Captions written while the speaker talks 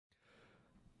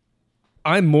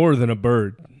I'm more than a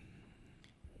bird.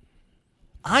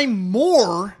 I'm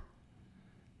more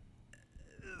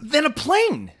than a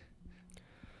plane.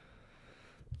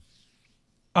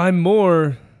 I'm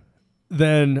more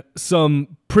than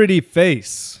some pretty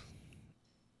face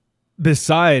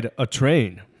beside a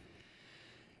train.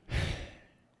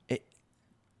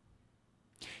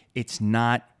 It's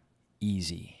not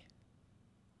easy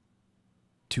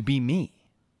to be me.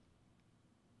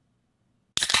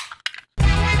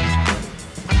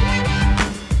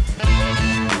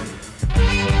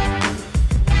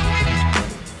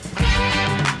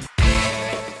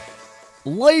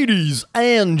 Ladies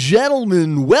and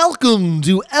gentlemen, welcome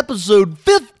to episode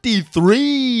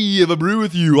 53 of A Brew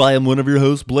With You. I am one of your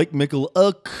hosts, Blake Mickle,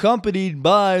 accompanied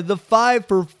by the 5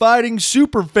 for Fighting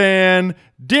superfan,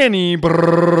 Danny Brazos.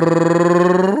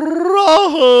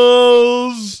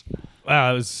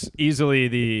 Wow, it was easily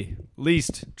the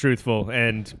least truthful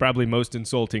and probably most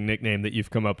insulting nickname that you've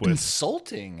come up with.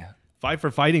 Insulting? 5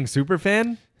 for Fighting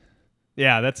superfan?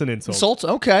 Yeah, that's an insult. Insult?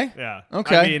 Okay. Yeah.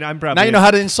 Okay. I mean, I'm probably... Now you know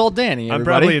how to insult Danny,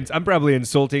 everybody. I'm probably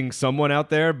insulting someone out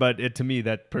there, but to me,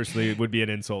 that personally would be an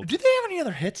insult. Do they have any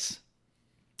other hits?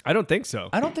 I don't think so.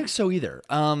 I don't think so either.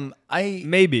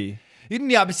 Maybe.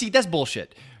 Yeah, but see, that's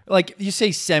bullshit. Like, you say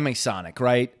Semisonic,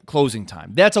 right? Closing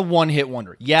Time. That's a one-hit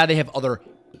wonder. Yeah, they have other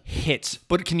hits,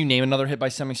 but can you name another hit by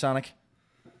Semisonic?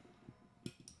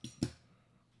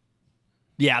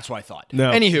 Yeah, that's what I thought.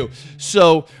 No. Anywho,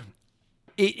 so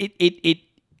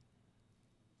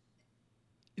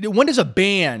when does a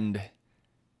band,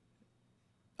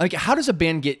 like, how does a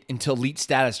band get into elite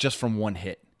status just from one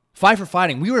hit? 5 for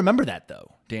Fighting. We remember that,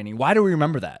 though, Danny. Why do we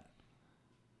remember that?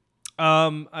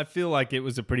 I feel like it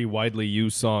was a pretty widely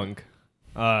used song.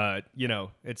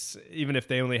 It's even if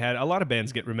they only had a lot of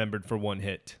bands get remembered for one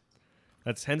hit.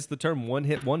 That's hence the term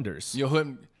one-hit wonders. You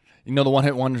know the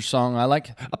one-hit wonder song I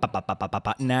like?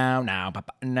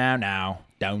 Now,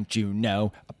 don't you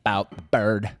know about the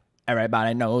bird?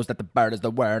 Everybody knows that the bird is the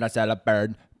word. I said a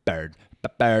bird, bird's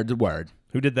the word.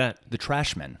 Who did that? The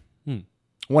Trashmen.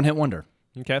 One-hit wonder.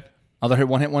 Okay. Other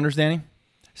one-hit wonders, Danny?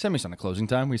 Semisonic Closing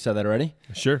Time. We said that already.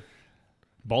 Sure.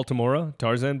 Baltimore,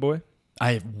 Tarzan Boy.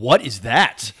 What is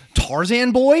that?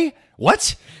 Tarzan Boy?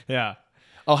 What? Yeah.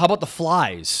 Oh, how about The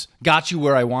Flies? Got You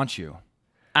Where I Want You.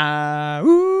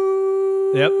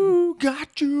 Yep.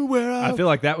 Got you where I feel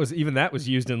like that was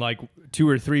used in like 2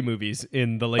 or 3 movies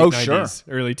in the late 90s,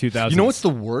 early 2000s. You know what's the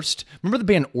worst? Remember the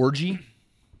band Orgy?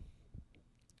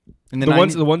 The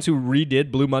ones who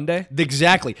redid Blue Monday?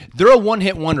 Exactly. They're a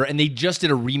one-hit wonder, and they just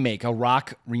did a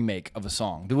rock remake of a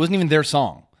song. It wasn't even their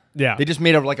song. Yeah. They just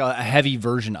made a heavy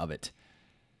version of it.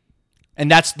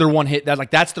 And that's their one hit.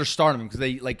 That's their stardom, because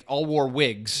they all wore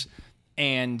wigs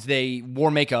and they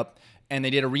wore makeup and they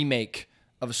did a remake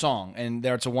of a song, and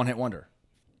it's a one-hit wonder.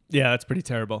 Yeah, that's pretty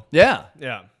terrible. Yeah.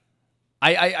 Yeah.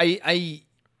 I'm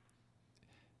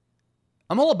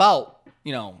all about,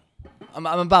 I'm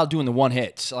about doing the one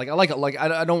hits.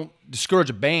 I don't discourage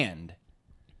a band.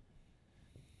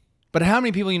 But how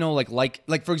many people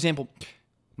like for example,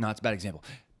 no, it's a bad example.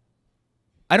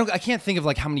 I can't think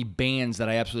of how many bands that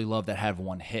I absolutely love that have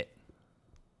one hit.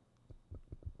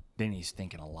 Danny's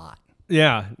thinking a lot.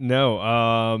 Yeah,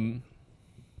 no.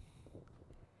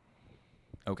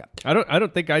 Okay. I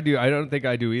don't think I do. I don't think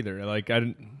I do either.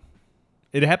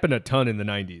 It happened a ton in the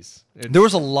 90s. There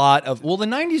was a lot of... Well, the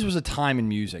 90s was a time in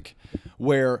music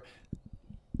where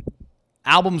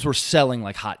albums were selling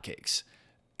like hotcakes,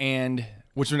 and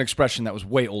which is an expression that was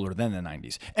way older than the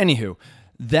 90s. Anywho,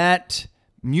 that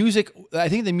music... I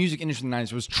think the music industry in the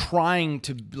 90s was trying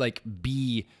to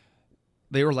be...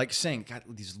 They were saying, God,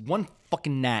 one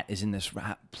fucking gnat is in this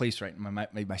place right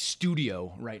in my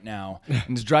studio right now, and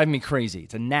it's driving me crazy.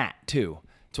 It's a gnat too,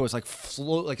 so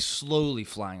it's slowly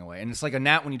flying away. And it's like a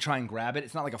gnat when you try and grab it.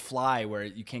 It's not like a fly where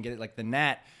you can't get it. Like the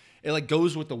gnat, it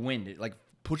goes with the wind. It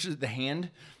pushes the hand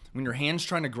when your hand's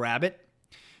trying to grab it.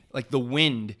 Like the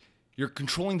wind, you're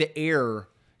controlling the air.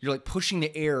 You're pushing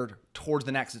the air towards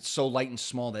the gnat because it's so light and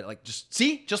small that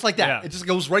just like that. Yeah. It just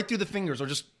goes right through the fingers or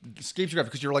just escapes your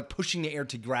grasp because you're pushing the air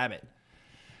to grab it.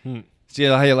 See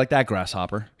how you like that,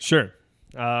 grasshopper? Sure.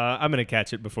 I'm going to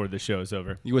catch it before the show is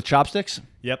over. You with chopsticks?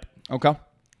 Yep. Okay.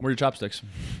 Where are your chopsticks?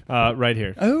 Right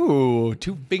here. Oh,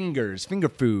 2 fingers. Finger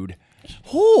food.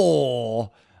 Oh.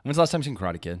 When's the last time you seen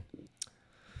Karate Kid?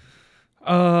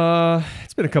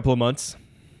 It's been a couple of months.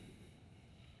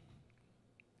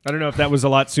 I don't know if that was a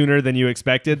lot sooner than you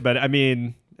expected, but I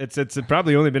mean, it's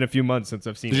probably only been a few months since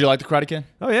I've seen it. Did you like the Karate Kid?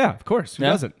 Oh, yeah, of course. Who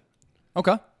doesn't?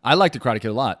 Okay. I liked the Karate Kid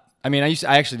a lot. I mean, I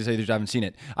actually, to tell you the truth, I haven't seen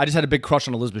it. I just had a big crush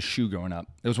on Elizabeth Shue growing up.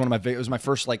 It was it was my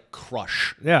first like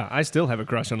crush. Yeah, I still have a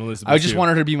crush on Elizabeth I just Shue.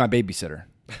 wanted her to be my babysitter.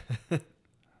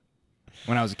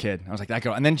 When I was a kid, I was like that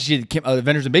girl. And then she came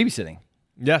Adventures in Babysitting.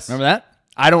 Yes. Remember that?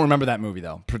 I don't remember that movie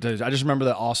though. I just remember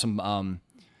the awesome,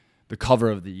 the cover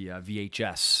of the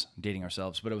VHS. Dating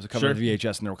ourselves, but it was a cover of the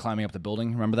VHS, and they were climbing up the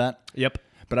building. Remember that? Yep.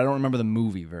 But I don't remember the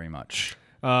movie very much.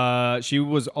 She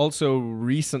was also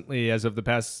recently, as of the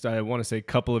past, I want to say,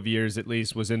 couple of years at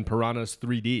least, was in Piranhas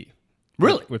 3D.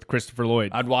 Really? With Christopher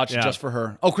Lloyd. I'd watch it just for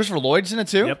her. Oh, Christopher Lloyd's in it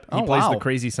too? Yep. He plays the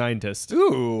crazy scientist.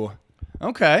 Ooh.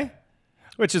 Okay.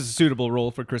 Which is a suitable role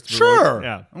for Christopher Sure. Lloyd.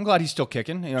 Yeah. I'm glad he's still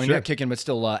kicking. You know, not kicking, but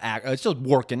still still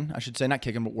working. I should say, not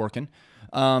kicking, but working.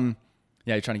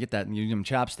 Yeah, you're trying to get that and you give him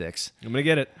chopsticks. I'm gonna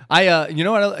get it. You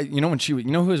know what? You know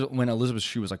when Elizabeth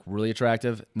Shue was like really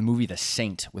attractive? The movie The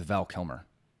Saint with Val Kilmer.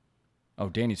 Oh,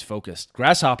 Danny's focused.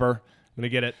 Grasshopper. I'm gonna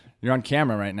get it. You're on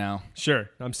camera right now. Sure.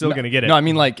 I'm still gonna get it. No, I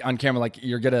mean like on camera, like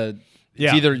you're gonna.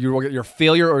 It's either your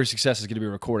failure or your success is gonna be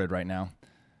recorded right now.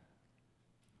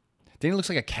 Danny looks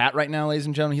like a cat right now, ladies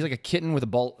and gentlemen. He's like a kitten with a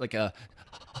ball, like a.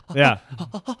 Yeah.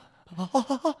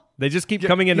 They just keep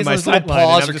coming into my sight line.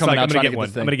 And I'm just like, I'm gonna get one.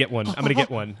 I'm gonna get one. I'm gonna get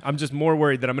one. I'm just more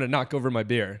worried that I'm gonna knock over my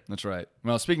beer. That's right.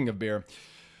 Well, speaking of beer.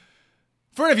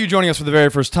 For any of you joining us for the very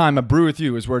first time, A Brew With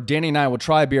You is where Danny and I will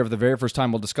try a beer for the very first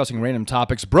time while discussing random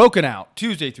topics, broken out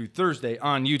Tuesday through Thursday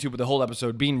on YouTube, with the whole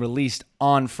episode being released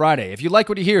on Friday. If you like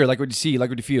what you hear, like what you see, like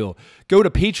what you feel, go to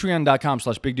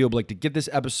patreon.com/bigdealblake to get this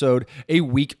episode a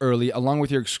week early, along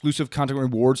with your exclusive content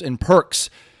rewards and perks.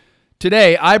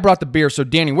 Today, I brought the beer, so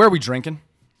Danny, where are we drinking?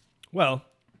 Well,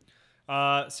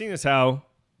 seeing as how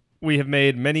we have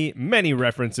made many, many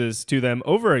references to them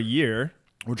over a year.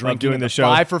 We're drinking doing in the the show.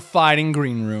 Five for Fighting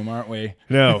green room, aren't we?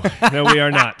 No, we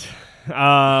are not.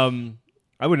 I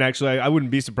wouldn't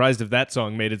be surprised if that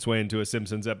song made its way into a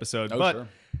Simpsons episode. But sure.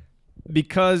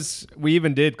 Because we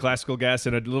even did Classical Gas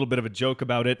and a little bit of a joke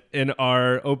about it in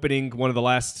our opening, one of the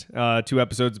last 2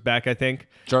 episodes back, I think.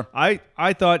 Sure.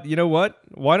 I thought, you know what?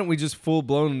 Why don't we just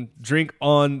full-blown drink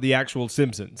on the actual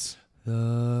Simpsons? We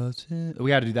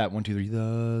got to do that. 1, 2, 3.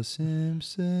 The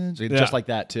Simpsons. Just like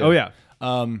that, too. Oh, yeah.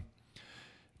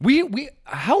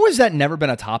 How has that never been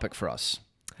a topic for us?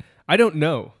 I don't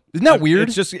know. Isn't that weird?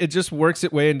 It just works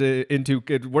its way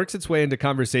into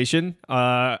conversation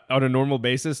on a normal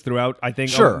basis throughout. I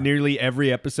think nearly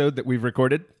every episode that we've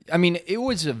recorded. I mean, it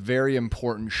was a very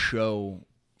important show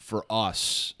for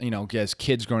us, you know, as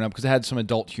kids growing up, because it had some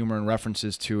adult humor and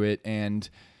references to it, and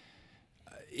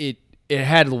it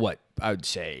had what I would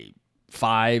say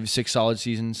 6 solid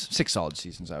seasons. 6 solid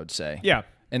seasons, I would say. Yeah.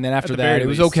 And then after that, it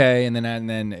was okay, and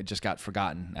then it just got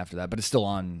forgotten after that. But it's still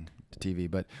on the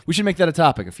TV. But we should make that a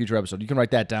topic, a future episode. You can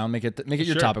write that down. Make it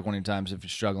your topic one of your times if you're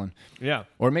struggling. Yeah.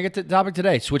 Or make it the topic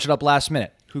today. Switch it up last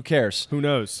minute. Who cares? Who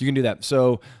knows? You can do that.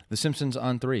 So The Simpsons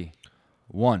on 3.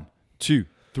 1, 2,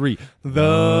 3.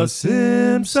 The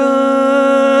Simpsons.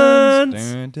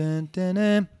 Dun, dun, dun,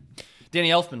 dun. Danny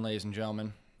Elfman, ladies and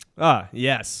gentlemen. Ah,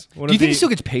 yes. Do you think he still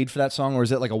gets paid for that song, or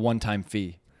is it like a one-time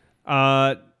fee?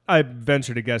 I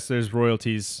venture to guess there's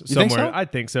royalties You somewhere. think so? I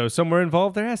think so. Somewhere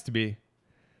involved, there has to be.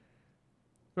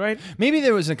 Right? Maybe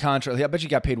there was a contract. I bet you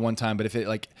got paid one time, but if it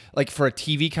like for a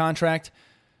TV contract,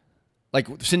 like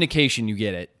syndication, you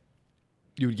get it.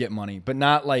 You would get money, but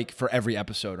not like for every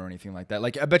episode or anything like that.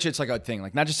 Like I bet you it's like a thing,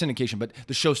 like not just syndication, but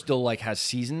the show still like has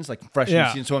seasons, like fresh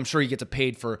seasons. So I'm sure he gets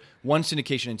paid for 1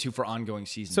 syndication and 2 for ongoing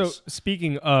seasons. So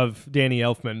speaking of Danny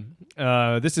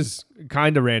Elfman, this is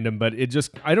kind of random, but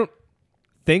I don't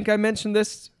think I mentioned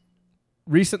this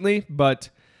recently, but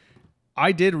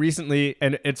I did recently,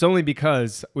 and it's only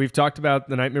because we've talked about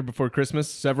The Nightmare Before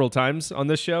Christmas several times on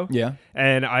this show. Yeah.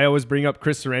 And I always bring up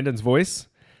Chris Sarandon's voice.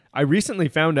 I recently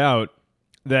found out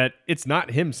that it's not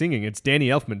him singing, it's Danny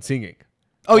Elfman singing.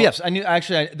 Oh, yes. I knew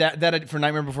actually that for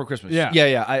Nightmare Before Christmas. Yeah.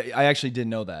 Yeah. I actually did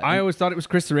know that. I always thought it was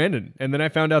Chris Sarandon, and then I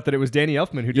found out that it was Danny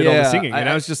Elfman who did all the singing, and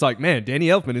I was just like, man, Danny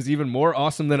Elfman is even more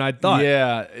awesome than I thought.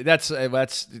 Yeah, that's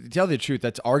to tell the truth,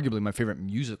 that's arguably my favorite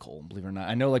musical, believe it or not.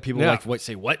 I know like people like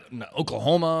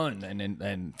Oklahoma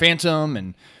and Phantom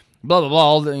and blah blah blah,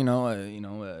 all the,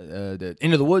 the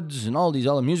Into the Woods and all these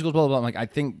other musicals, blah blah blah. I'm like, I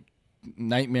think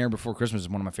Nightmare Before Christmas is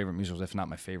one of my favorite musicals, if not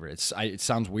my favorite. It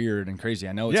sounds weird and crazy.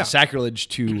 I know it's a sacrilege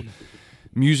to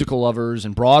musical lovers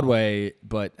and Broadway,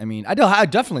 but I mean, I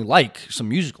definitely like some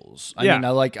musicals. I mean,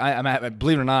 I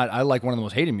believe it or not, I like one of the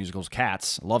most hated musicals,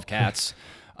 Cats. I love Cats.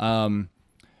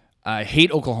 I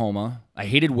hate Oklahoma. I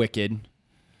hated Wicked.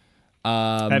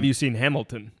 Have you seen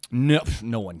Hamilton?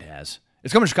 No one has.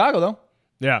 It's coming to Chicago though.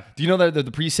 Yeah. Do you know that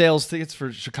the pre-sales tickets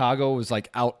for Chicago was like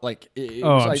out, like it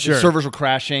Oh, was I'm like sure. the servers were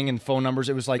crashing and phone numbers.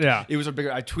 It was like Yeah. it was a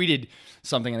bigger. I tweeted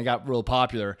something and it got real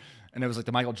popular, and it was like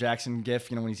the Michael Jackson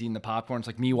gif. You know, when he's eating the popcorn. It's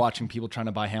like me watching people trying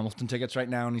to buy Hamilton tickets right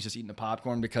now, and he's just eating the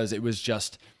popcorn because it was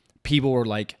just people were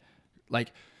like.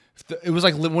 It was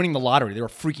like winning the lottery. They were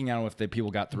freaking out if the people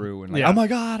got through and like, oh my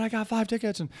God, I got 5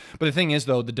 tickets. But the thing is,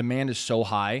 though, the demand is so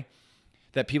high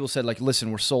that people said, like,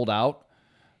 listen, we're sold out,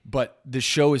 but the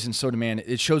show is in so demand.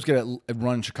 It show's going to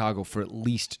run in Chicago for at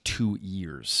least 2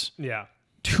 years. Yeah.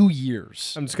 2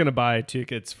 years. I'm just going to buy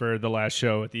tickets for the last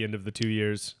show at the end of the 2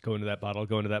 years. Go into that bottle.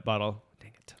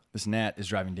 Dang it. This gnat is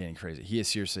driving Danny crazy. He is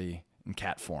seriously in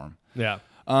cat form. Yeah.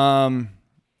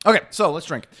 Okay, so let's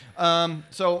drink.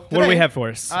 So What do we have for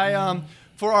us?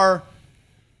 For our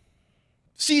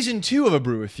season 2 of A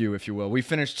Brew With You, if you will. We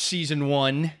finished season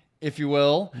 1, if you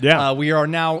will. Yeah. We are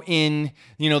now in,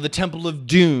 the Temple of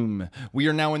Doom. We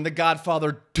are now in The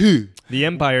Godfather 2. The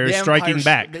Empire is striking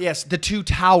back. Yes, the Two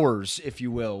Towers, if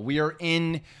you will. We are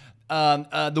in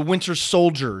the Winter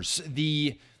Soldiers.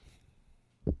 You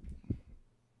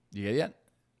get it yet?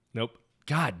 Nope.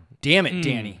 God damn it,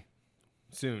 Danny.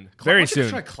 Soon. Why Very don't you soon.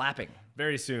 try clapping.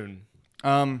 Very soon.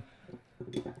 What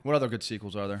other good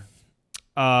sequels are there?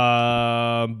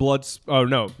 Oh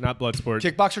no, not Bloodsport.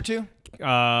 Kickboxer 2?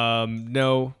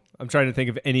 No. I'm trying to think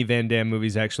if any Van Damme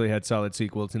movies actually had solid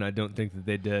sequels, and I don't think that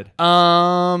they did.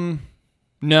 No.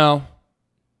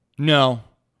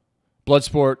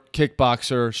 Bloodsport,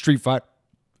 Kickboxer, Street Fighter,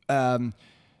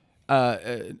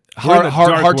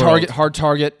 Hard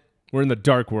Target. We're in the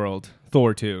dark world.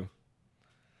 Thor 2.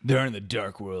 They're in the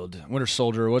dark world. Winter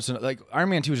Soldier. Iron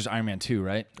Man 2 is just Iron Man 2,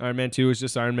 right? Iron Man 2 is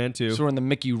just Iron Man 2. So we're in the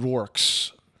Mickey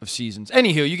Rourke's of seasons.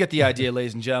 Anywho, you get the idea,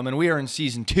 ladies and gentlemen. We are in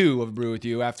season 2 of Brew With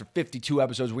You. After 52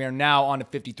 episodes, we are now on to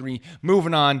 53.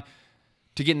 Moving on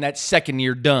to getting that second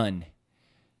year done.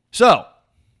 So,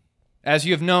 as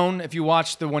you have known, if you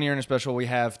watched the 1 year in a special, we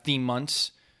have theme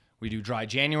months. We do Dry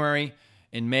January.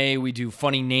 In May, we do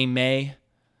Funny Name May.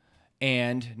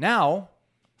 And now,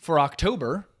 for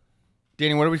October...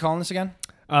 Danny, what are we calling this again?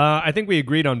 I think we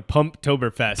agreed on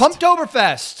Pumptoberfest.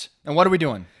 Pumptoberfest! And what are we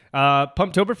doing?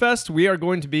 Pumptoberfest, we are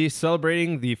going to be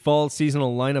celebrating the fall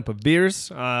seasonal lineup of beers.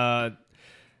 So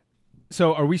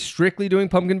are we strictly doing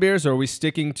pumpkin beers, or are we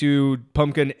sticking to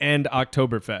pumpkin and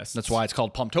Oktoberfest? That's why it's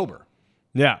called Pumptober.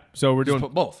 Yeah, so we're doing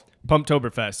both.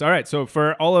 Pumptoberfest. All right, so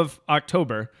for all of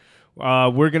October,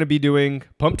 we're going to be doing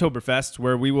Pumptoberfest,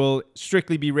 where we will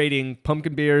strictly be rating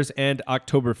pumpkin beers and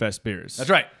Oktoberfest beers.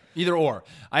 That's right. Either or.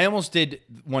 I almost did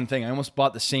one thing. I almost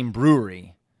bought the same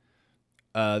brewery,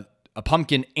 a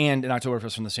pumpkin and an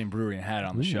Oktoberfest from the same brewery, and had it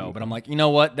on the show. But I'm like, you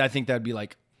know what? I think that'd be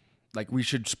like we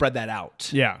should spread that out.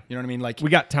 Yeah. You know what I mean? Like we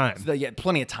got time. Yeah,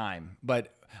 plenty of time.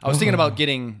 But I was thinking about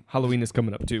getting... Halloween is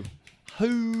coming up, too.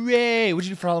 Hooray! What'd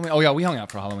you do for Halloween? Oh, yeah, we hung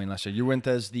out for Halloween last year. You went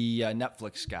as the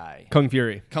Netflix guy. Kung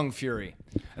Fury.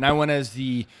 And I went as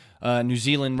the New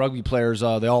Zealand rugby players,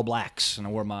 the All Blacks, and I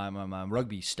wore my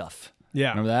rugby stuff.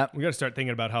 Yeah. Remember that? We got to start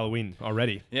thinking about Halloween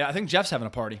already. Yeah, I think Jeff's having a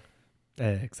party.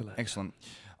 Excellent.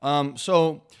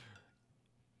 So,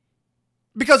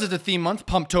 because it's a theme month,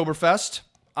 Pumptoberfest,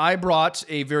 I brought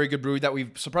a very good brew that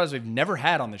we've never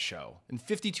had on the show. In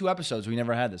 52 episodes, we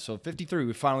never had this. So 53,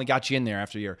 we finally got you in there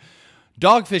after a year.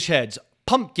 Dogfish Head's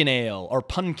Pumpkin Ale, or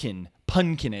Punkin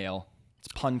Ale. It's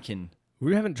Punkin.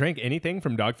 We haven't drank anything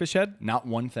from Dogfish Head? Not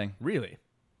one thing. Really?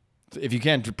 If you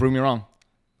can, prove me wrong.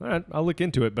 All right, I'll look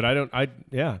into it, but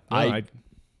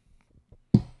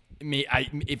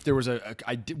if there was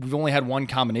we've only had one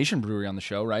combination brewery on the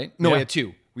show, right? No, yeah. We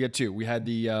had two. We had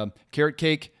the carrot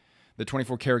cake, the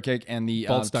 24 carrot cake, and the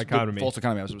false dichotomy. False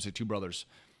dichotomy. I was going to say two brothers.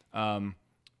 I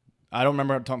don't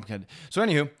remember Pumpkin Head. So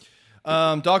anywho,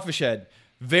 Dogfish Head,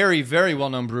 very, very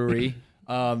well-known brewery.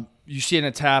 You see it in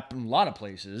a tap in a lot of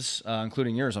places,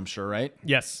 including yours, I'm sure, right?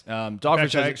 Yes.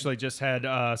 Dogfish Head. I actually just had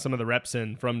some of the reps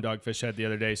in from Dogfish Head the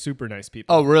other day. Super nice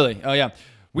people. Oh, really? Oh, yeah.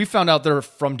 We found out they're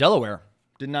from Delaware.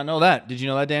 Did not know that. Did you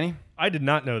know that, Danny? I did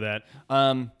not know that.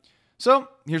 So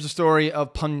here's the story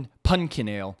of Punkin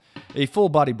Ale, a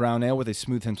full-body brown ale with a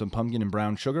smooth hint of pumpkin and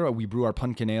brown sugar. We brew our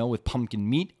pumpkin ale with pumpkin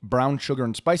meat, brown sugar,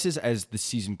 and spices as the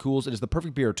season cools. It is the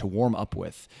perfect beer to warm up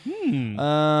with.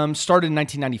 Started in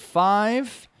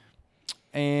 1995.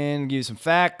 And give you some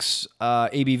facts.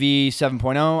 ABV 7.0,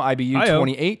 IBU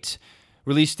 28.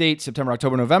 Release date September,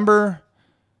 October, November.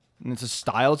 And it's a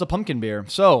style. It's a pumpkin beer.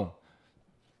 So,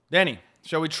 Danny,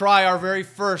 shall we try our very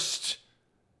first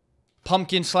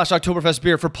pumpkin/Oktoberfest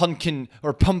beer for pumpkin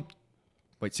or pump?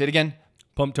 Wait, say it again.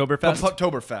 Pumptoberfest.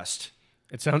 Pumptoberfest.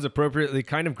 It sounds appropriately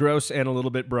kind of gross and a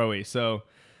little bit broy. So,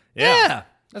 yeah.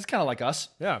 That's kind of like us.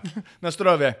 Yeah. Na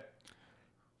zdrowie.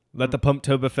 Let the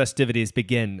Pumptober festivities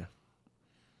begin.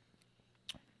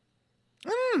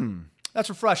 That's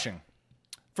refreshing.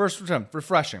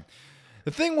 Refreshing.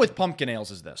 The thing with pumpkin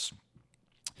ales is this.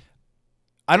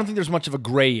 I don't think there's much of a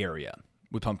gray area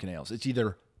with pumpkin ales. It's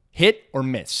either hit or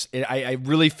miss. I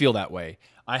really feel that way.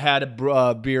 I had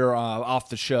a beer off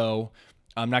the show.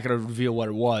 I'm not going to reveal what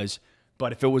it was,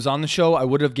 but if it was on the show, I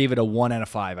would have gave it a 1 out of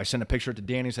 5. I sent a picture to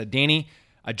Danny and said, Danny,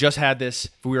 I just had this.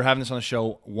 If we were having this on the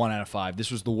show, 1 out of 5.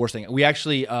 This was the worst thing. We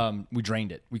actually, we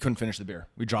drained it. We couldn't finish the beer.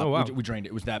 We dropped. Oh, wow. We drained it.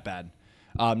 It was that bad.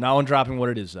 Now I'm dropping what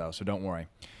it is, though, so don't worry.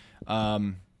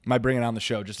 Might bring it on the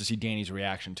show just to see Danny's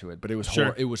reaction to it, but it was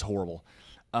it was horrible.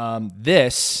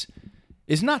 This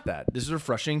is not that. This is a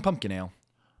refreshing pumpkin ale.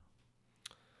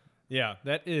 Yeah,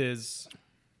 that is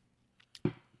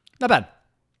not bad.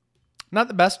 Not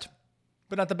the best,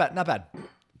 but not bad.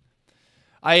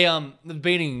 I am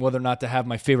debating whether or not to have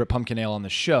my favorite pumpkin ale on the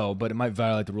show, but it might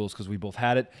violate the rules because we both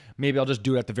had it. Maybe I'll just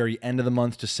do it at the very end of the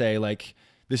month to say, like,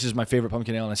 this is my favorite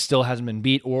pumpkin ale and it still hasn't been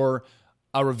beat, or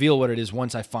I'll reveal what it is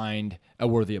once I find a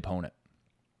worthy opponent.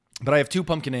 But I have 2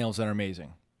 pumpkin ales that are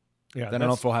amazing. Yeah, then I don't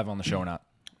know if we'll have on the show or not.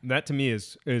 That to me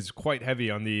is quite heavy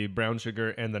on the brown sugar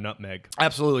and the nutmeg.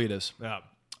 Absolutely it is. Yeah.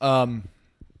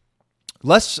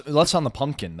 Less on the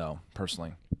pumpkin, though,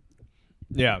 personally.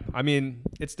 Yeah, I mean,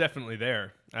 it's definitely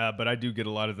there, but I do get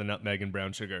a lot of the nutmeg and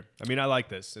brown sugar. I mean, I like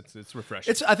this. It's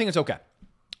refreshing. I think it's okay.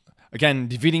 Again,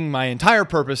 defeating my entire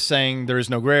purpose saying there is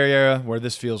no gray area, where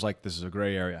this feels like this is a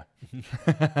gray area.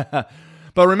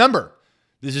 But remember,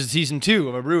 this is season 2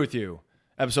 of A Brew With You,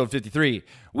 episode 53.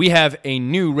 We have a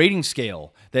new rating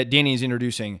scale that Danny is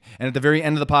introducing. And at the very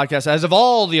end of the podcast, as of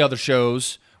all the other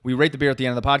shows, we rate the beer at the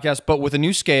end of the podcast, but with a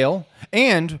new scale.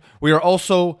 And we are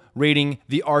also rating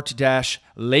the art dash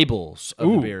labels of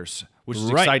the beers, which is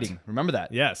exciting. Remember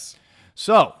that? Yes.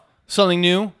 So, something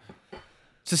new.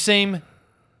 It's the same,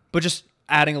 but just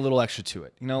adding a little extra to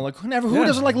it. You know, like who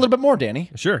doesn't like a little bit more,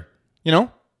 Danny? Sure. You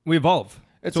know? We evolve.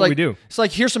 That's what like, we do. It's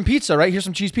like, here's some pizza, right? Here's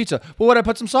some cheese pizza. Well, would I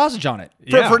put some sausage on it?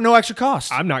 For no extra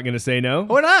cost. I'm not going to say no.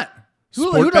 Why not?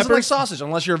 Who doesn't pepper? like sausage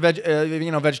unless you're a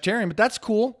vegetarian? But that's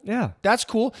cool. Yeah. That's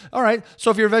cool. All right.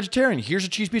 So if you're a vegetarian, here's a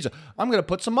cheese pizza. I'm going to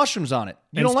put some mushrooms on it.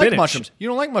 You And don't spinach. like mushrooms. You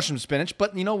don't like mushroom spinach,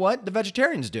 but you know what? The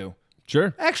vegetarians do.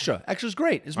 Sure. Extra. Extra's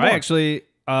great. It's more. I actually,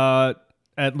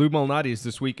 at Lou Malnati's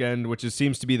this weekend, which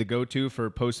seems to be the go-to for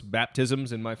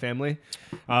post-baptisms in my family.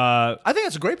 I think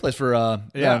that's a great place for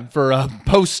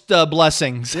post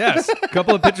blessings. Yes,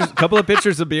 couple of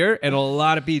pitchers of beer and a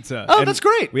lot of pizza. Oh, and that's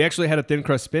great. We actually had a thin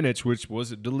crust spinach, which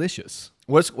was delicious.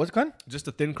 What's kind? Just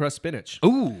a thin crust spinach.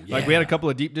 Ooh, yeah. Like we had a couple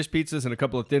of deep dish pizzas and a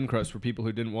couple of thin crust for people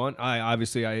who didn't want. I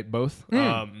ate both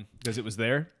because it was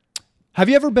there. Have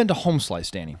you ever been to Home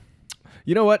Slice, Danny?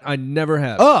 You know what? I never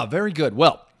have. Oh, very good.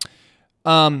 Well,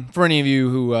 for any of you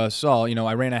who saw,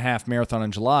 I ran a half marathon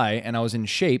in July, and I was in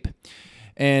shape.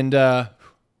 And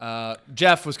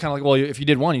Jeff was kind of like, well, if you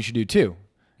did one, you should do 2.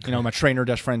 My trainer,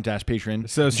 friend, patron.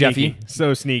 So Jeffy. sneaky.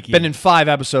 So sneaky. Been in 5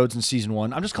 episodes in season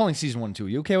 1. I'm just calling season 1 2.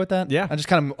 You okay with that? Yeah. I just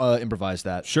kind of improvised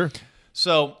that. Sure.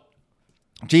 So,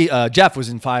 Jeff was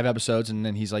in 5 episodes, and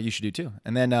then he's like, you should do 2.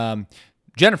 And then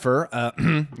Jennifer,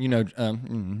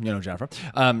 Jennifer,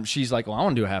 she's like, well, I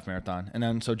want to do a half marathon. And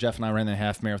then so Jeff and I ran the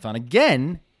half marathon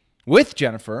again with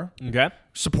Jennifer. Okay.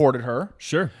 Supported her.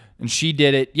 Sure. And she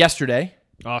did it yesterday.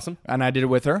 Awesome. And I did it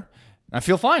with her. I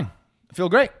feel fine. I feel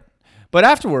great. But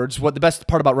afterwards, what the best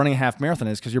part about running a half marathon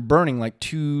is because you're burning like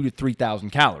 2,000 to 3,000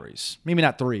 calories. Maybe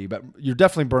not 3, but you're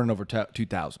definitely burning over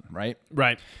 2,000, right?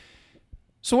 Right.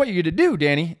 So what you're going to do,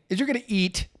 Danny, is you're going to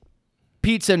eat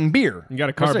pizza and beer. You got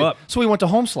to carb up. So we went to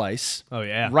Home Slice. Oh,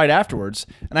 yeah. Right afterwards,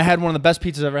 and I had one of the best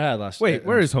pizzas I ever had last. Wait,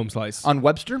 where is Home Slice? On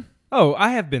Webster. Oh,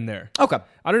 I have been there. Okay.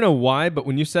 I don't know why, but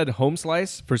when you said Home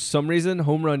Slice, for some reason,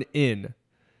 Home Run Inn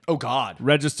Oh God.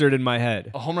 registered in my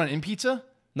head. A home run in pizza?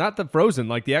 Not the frozen,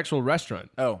 like the actual restaurant.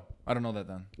 Oh, I don't know that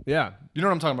then. Yeah. You know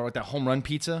what I'm talking about, like that home run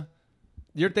pizza?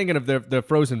 You're thinking of the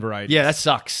frozen variety. Yeah, that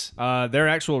sucks. Their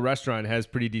actual restaurant has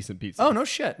pretty decent pizza. Oh, no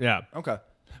shit. Yeah. Okay.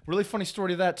 Really funny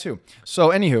story to that too. So,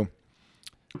 anywho,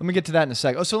 let me get to that in a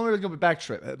sec. Oh, so let me go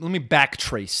let me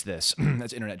backtrace this.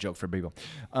 That's an internet joke for people.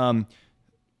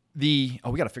 We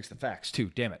got to fix the facts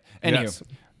too. Damn it. Anywho, Yes.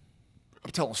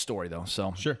 I'm telling a story though.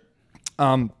 So Sure.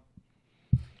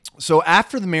 So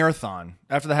after the marathon,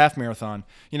 after the half marathon,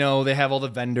 they have all the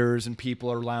vendors and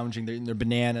people are lounging. They're eating their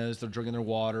bananas, they're drinking their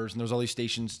waters, and there's all these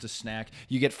stations to snack.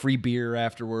 You get free beer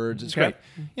afterwards. It's Okay.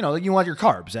 great. You want your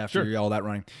carbs after Sure. all that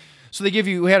running. So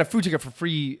we had a food ticket for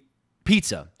free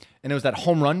pizza, and it was that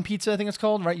home run pizza, I think it's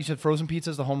called, right? You said frozen pizza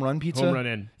is the home run pizza? Home Run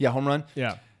Inn. Yeah, home run.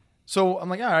 Yeah. So I'm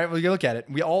like, all right, well, you look at it.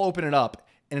 We all open it up,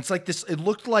 and it's like this. It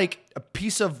looked like a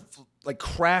piece of like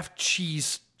Kraft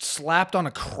cheese slapped on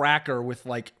a cracker with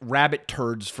like rabbit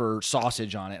turds for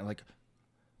sausage on it. And like,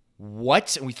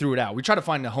 what? And we threw it out. We tried to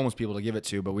find the homeless people to give it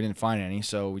to, but we didn't find any,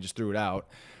 so we just threw it out.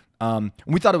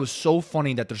 We thought it was so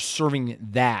funny that they're serving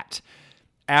that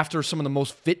after some of the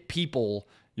most fit people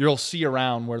you'll see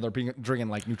around, where they're drinking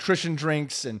like nutrition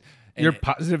drinks and You're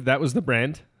positive that was the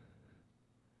brand?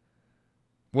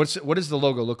 what does the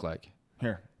logo look like?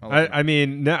 Here, I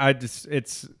mean, no, I'm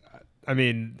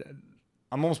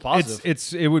almost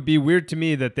positive. it would be weird to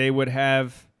me that they would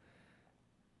have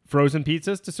frozen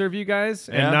pizzas to serve you guys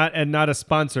and not a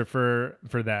sponsor for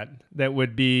that. That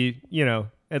would be,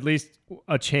 at least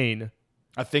a chain.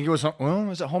 I think it was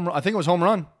was it Home Run? I think it was Home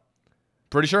Run.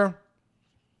 Pretty sure.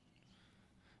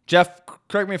 Jeff,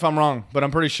 correct me if I'm wrong, but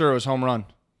I'm pretty sure it was Home Run.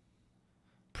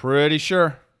 Pretty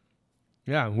sure.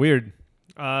 Yeah, weird.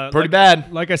 Pretty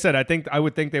bad. Like I said, I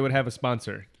would think they would have a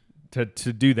sponsor to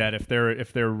do that if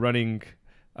they're running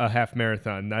a half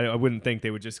marathon. I wouldn't think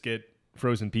they would just get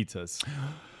frozen pizzas.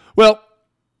 Well,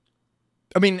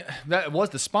 I mean, that was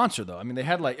the sponsor though. I mean, they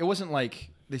had it wasn't like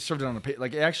they served it on the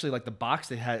the box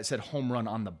they had, it said Home Run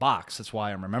on the box. That's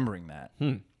why I'm remembering that.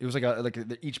 It was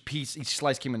each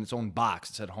slice came in its own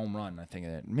box. It said Home Run. I think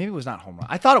maybe it was not Home Run.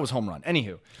 I thought it was Home Run.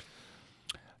 Anywho,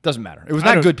 doesn't matter. It was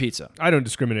not good pizza. I don't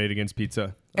discriminate against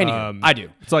pizza. Anywho, I do.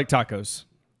 It's like tacos.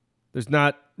 There's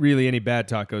not really any bad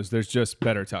tacos. There's just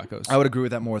better tacos. I would agree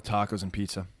with that more with tacos and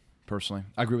pizza, personally.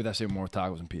 I agree with that statement more with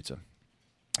tacos and pizza.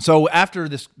 So after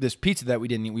this pizza that we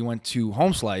didn't eat, we went to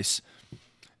Home Slice,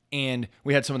 and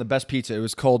we had some of the best pizza. It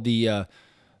was called the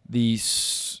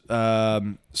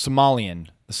Somalian.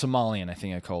 The Somalian, I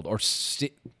think I called. I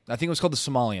think it was called the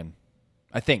Somalian.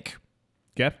 I think.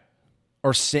 Okay.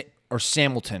 Or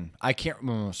Samilton. I can't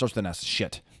remember. Starts with an S.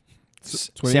 Shit.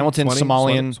 Samilton,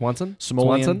 Somalian. Swanson?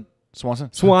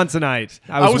 Swansonite.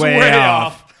 I was way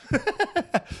off.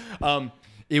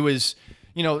 It was,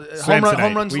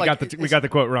 home runs. We got the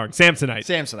quote wrong.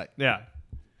 Samsonite. Yeah.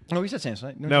 No, we said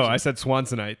Samsonite. No, I said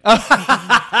Swansonite.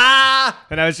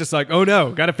 And I was just like, oh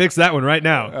no, got to fix that one right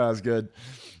now. That was good.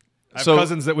 I have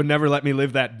cousins that would never let me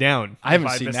live that down. I haven't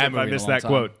seen that movie if I missed that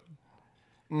quote.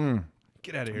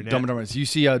 Get out of here, Nat. Dumb and Dumber. You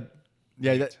see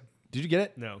did you get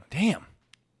it? No. Damn.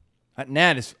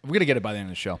 Nat is. We're gonna get it by the end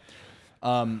of the show.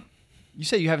 You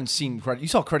say you haven't seen. You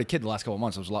saw Karate Kid the last couple of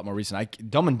months. It was a lot more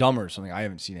recent. Dumb and Dumber is something I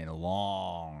haven't seen in a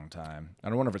long time. I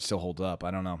don't wonder if it still holds up.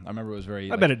 I don't know. I remember it was very.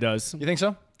 I bet it does. You think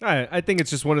so? I think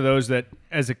it's just one of those that,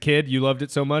 as a kid, you loved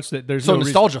it so much that there's so no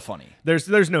nostalgia funny. There's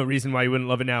no reason why you wouldn't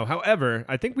love it now. However,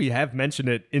 I think we have mentioned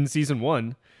it in season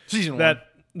one.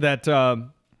 That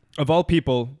of all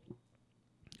people,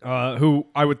 who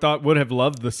I would have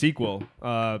loved the sequel,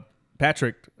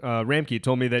 Patrick Ramke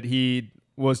told me that he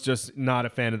was just not a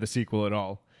fan of the sequel at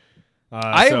all.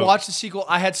 I watched the sequel.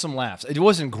 I had some laughs. It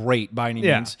wasn't great by any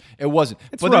means. It wasn't.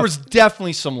 But rough. There was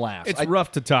definitely some laughs. It's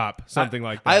rough to top something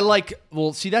like that.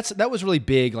 That was really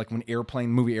big, like when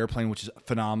movie Airplane, which is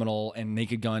phenomenal, and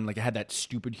Naked Gun, like it had that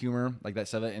stupid humor, like that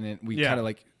stuff, and we kind of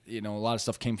a lot of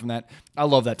stuff came from that. I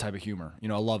love that type of humor. I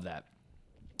love that.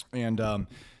 And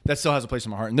that still has a place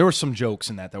in my heart. And there were some jokes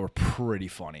in that were pretty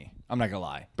funny. I'm not going to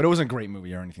lie. But it wasn't a great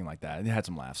movie or anything like that. It had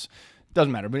some laughs.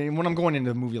 Doesn't matter. But when I'm going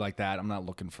into a movie like that, I'm not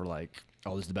looking for this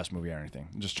is the best movie or anything.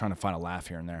 I'm just trying to find a laugh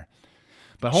here and there.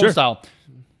 But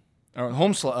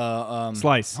Home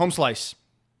Slice.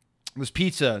 This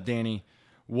pizza, Danny,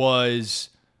 was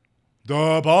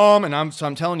the bomb. And I'm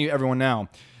telling you, everyone now,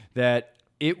 that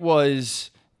it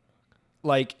was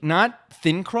not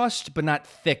thin crust, but not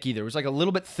thick either. It was a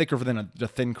little bit thicker than the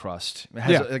thin crust. It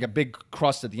has a big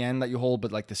crust at the end that you hold,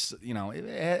 but this,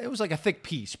 it was like a thick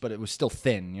piece, but it was still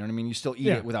thin. You know what I mean? You still eat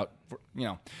it without,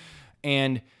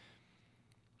 And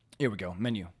here we go,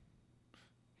 menu.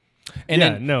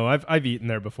 And I've eaten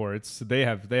there before. They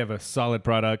have a solid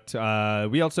product.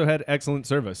 We also had excellent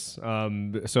service.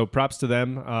 So props to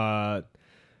them. The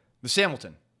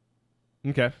Samilton.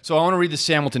 Okay. So I want to read the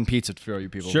Samilton pizza for you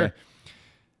people. Sure. Okay?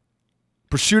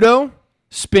 Prosciutto,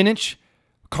 spinach,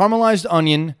 caramelized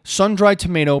onion, sun-dried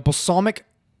tomato, balsamic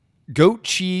goat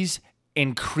cheese,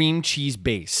 and cream cheese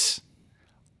base.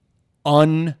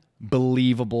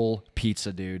 Unbelievable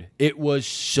pizza, dude. It was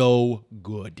so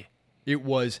good. It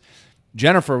was.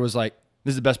 Jennifer was like,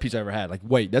 "This is the best pizza I ever had." Like,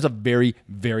 wait, that's a very,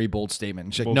 very bold statement.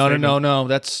 And she's like, "No.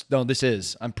 This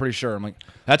is. I'm pretty sure." I'm like,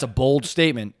 "That's a bold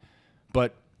statement,"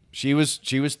 but she was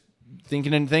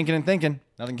thinking and thinking and thinking.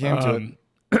 Nothing came to it.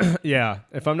 Yeah,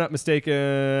 if I'm not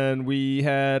mistaken, we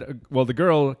had the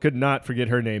girl could not forget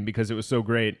her name because it was so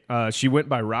great. She went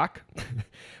by Rock,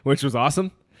 which was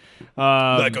awesome.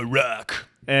 Like a rock.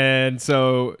 And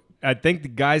so I think the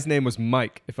guy's name was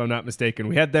Mike, if I'm not mistaken.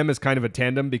 We had them as kind of a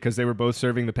tandem because they were both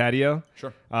serving the patio.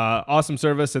 Sure. Awesome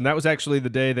service, and that was actually the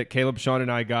day that Caleb, Sean,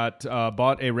 and I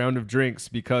bought a round of drinks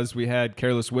because we had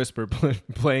Careless Whisper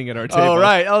playing at our table. Oh,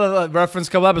 right. Oh, the reference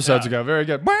a couple episodes ago. Very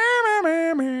good.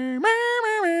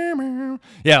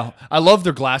 Yeah, I love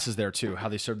their glasses there too. How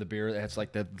they serve the beer. It has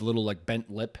like the little like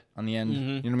bent lip on the end. You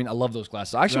know what I mean? I love those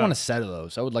glasses. I actually want a set of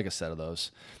those. I would like a set of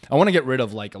those. I want to get rid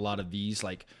of like a lot of these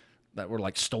like that were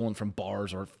like stolen from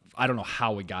bars, or I don't know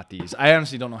how we got these. I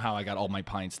honestly don't know how I got all my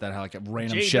pints that had like a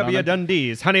random shit on J.W. them.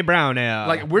 Dundee's Honey Brown Ale.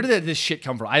 Like, where did this shit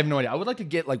come from? I have no idea. I would like to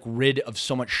get like rid of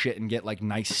so much shit and get like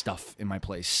nice stuff in my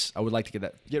place. I would like to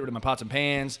get rid of my pots and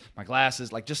pans, my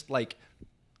glasses, like just like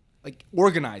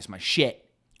organize my shit.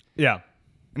 Yeah.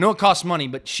 I know it costs money,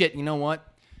 but shit, you know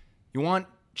what? You want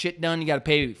shit done, you got to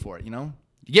pay for it, you know?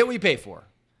 You get what you pay for.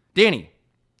 Danny.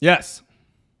 Yes.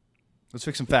 Let's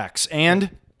fix some facts. And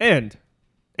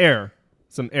air.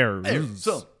 Some errors.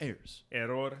 Some errors.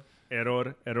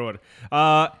 Error.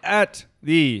 At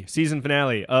the season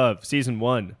finale of season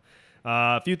 1,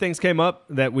 a few things came up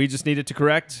that we just needed to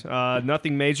correct.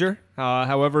 Nothing major.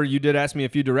 However, you did ask me a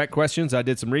few direct questions. I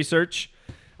did some research.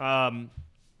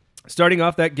 Starting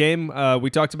off that game,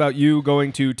 we talked about you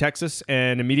going to Texas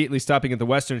and immediately stopping at the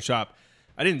Western shop.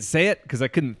 I didn't say it because I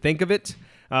couldn't think of it,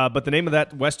 but the name of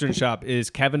that Western shop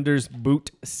is Cavender's Boot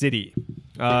City.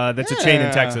 That's a chain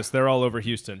in Texas. They're all over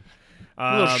Houston.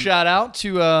 A little shout out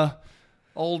to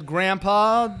old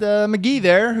Grandpa McGee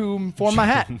there who formed my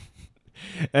hat.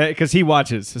 Because he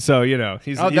watches, so you know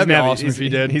he's that'd be awesome if he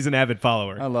did. He's an avid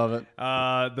follower. I love it.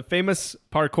 The famous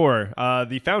parkour,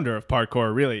 the founder of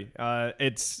parkour, really.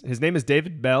 His name is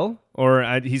David Bell,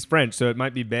 or he's French, so it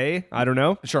might be Bay. I don't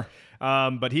know. Sure.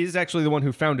 But he's actually the one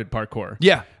who founded parkour.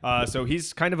 Yeah. So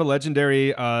he's kind of a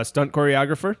legendary stunt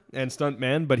choreographer and stunt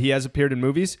man, but he has appeared in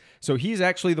movies. So he's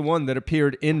actually the one that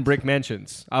appeared in Brick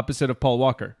Mansions, opposite of Paul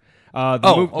Walker.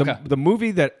 The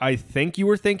movie that I think you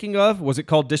were thinking of, was it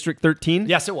called District 13?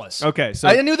 Yes, it was. Okay, so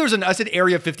I knew there was I said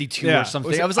Area 52 or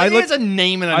something. I was like, it's a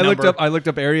name and a number. I looked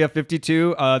up Area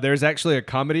 52. There's actually a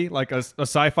comedy, like a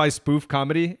sci-fi spoof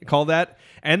comedy called that.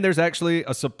 And there's actually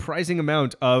a surprising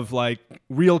amount of like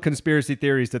real conspiracy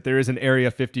theories that there is an Area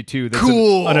 52 that's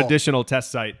an additional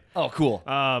test site. Oh, cool.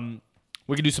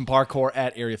 We could do some parkour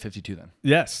at Area 52 then.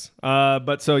 Yes.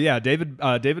 But so yeah, David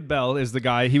Bell is the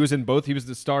guy. He was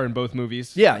the star in both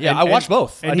movies. Yeah, I watched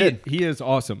both. And I did. He is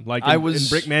awesome. Like in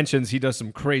Brick Mansions, he does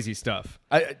some crazy stuff.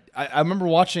 I remember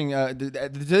watching to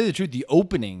tell you the truth, the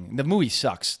opening. The movie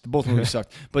sucks. Both movies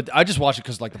sucked. But I just watched it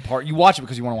because like you watch it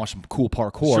because you want to watch some cool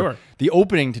parkour. Sure. The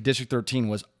opening to District 13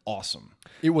 was awesome.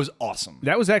 It was awesome.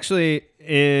 That was actually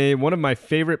one of my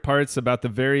favorite parts about the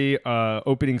very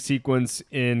opening sequence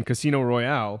in Casino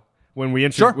Royale. When we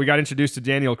got introduced to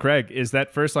Daniel Craig, is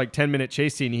that first like 10-minute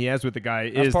chase scene he has with the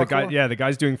guy the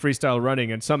guy's doing freestyle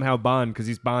running, and somehow Bond,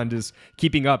 because Bond is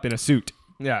keeping up in a suit.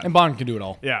 Yeah. And Bond can do it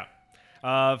all. Yeah.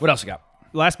 What else you got?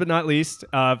 Last but not least,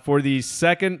 for the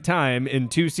second time in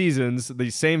 2 seasons,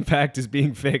 the same fact is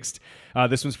being fixed.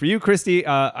 This one's for you, Christy.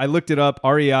 I looked it up,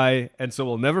 REI, and so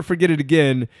we'll never forget it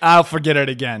again. I'll forget it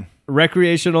again.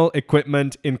 Recreational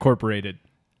Equipment Incorporated.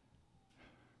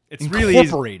 It's really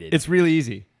easy. It's really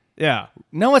easy. Yeah.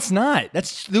 No, it's not.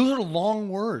 Those are long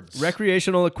words.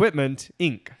 Recreational Equipment,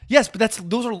 Inc. Yes, but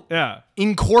those are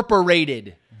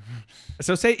incorporated.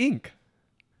 So say Inc.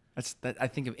 I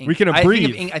think of ink. We can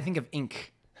abbreviate. I think of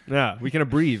ink. Yeah, we can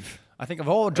abbreviate. I think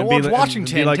of George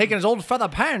Washington taking his old feather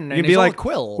pen and his old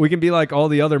quill. We can be like all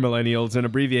the other millennials and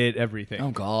abbreviate everything. Oh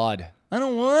God, I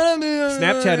don't want to be.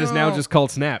 Snapchat is now just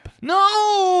called Snap.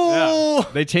 No,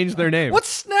 they changed their name.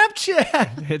 What's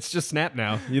Snapchat? It's just Snap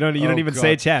now. You don't even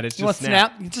say chat. It's just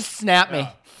Snap. Just snap me,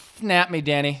 snap me,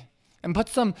 Danny. And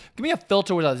give me a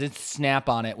filter with it's Snap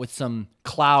on it with some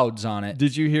clouds on it.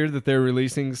 Did you hear that they're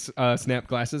releasing Snap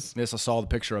glasses? Yes, I saw the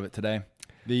picture of it today.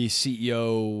 The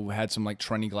CEO had some like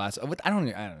trendy glasses. I don't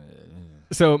know.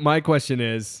 So my question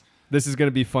is, this is going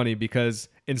to be funny because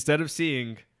instead of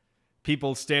seeing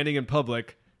people standing in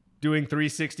public doing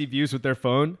 360 views with their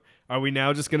phone, are we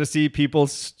now just going to see people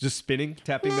just spinning,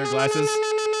 tapping their glasses?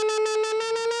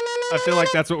 I feel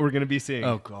like that's what we're going to be seeing.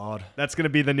 Oh, God. That's going to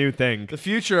be the new thing. The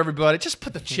future, everybody. Just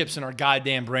put the chips in our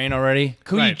goddamn brain already.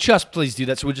 Could you just please do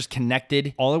that so we're just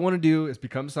connected? All I want to do is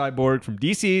become Cyborg from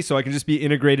DC so I can just be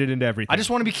integrated into everything. I just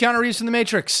want to be Keanu Reeves in The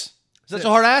Matrix. Is that so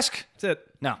hard to ask? That's it.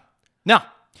 No.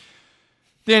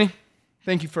 Danny,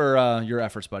 thank you for your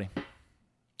efforts, buddy.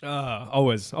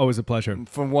 Always a pleasure.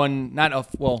 For one, not a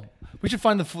well. We should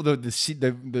find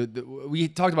we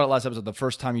talked about it last episode. The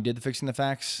first time you did the Fixing the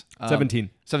Facts, 17.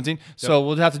 17. So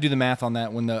we'll have to do the math on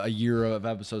that when a year of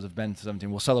episodes have been 17.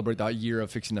 We'll celebrate the year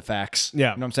of Fixing the Facts.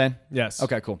 Yeah. You know what I'm saying? Yes.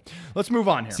 Okay, cool. Let's move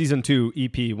on here. Season 2,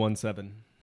 EP 17.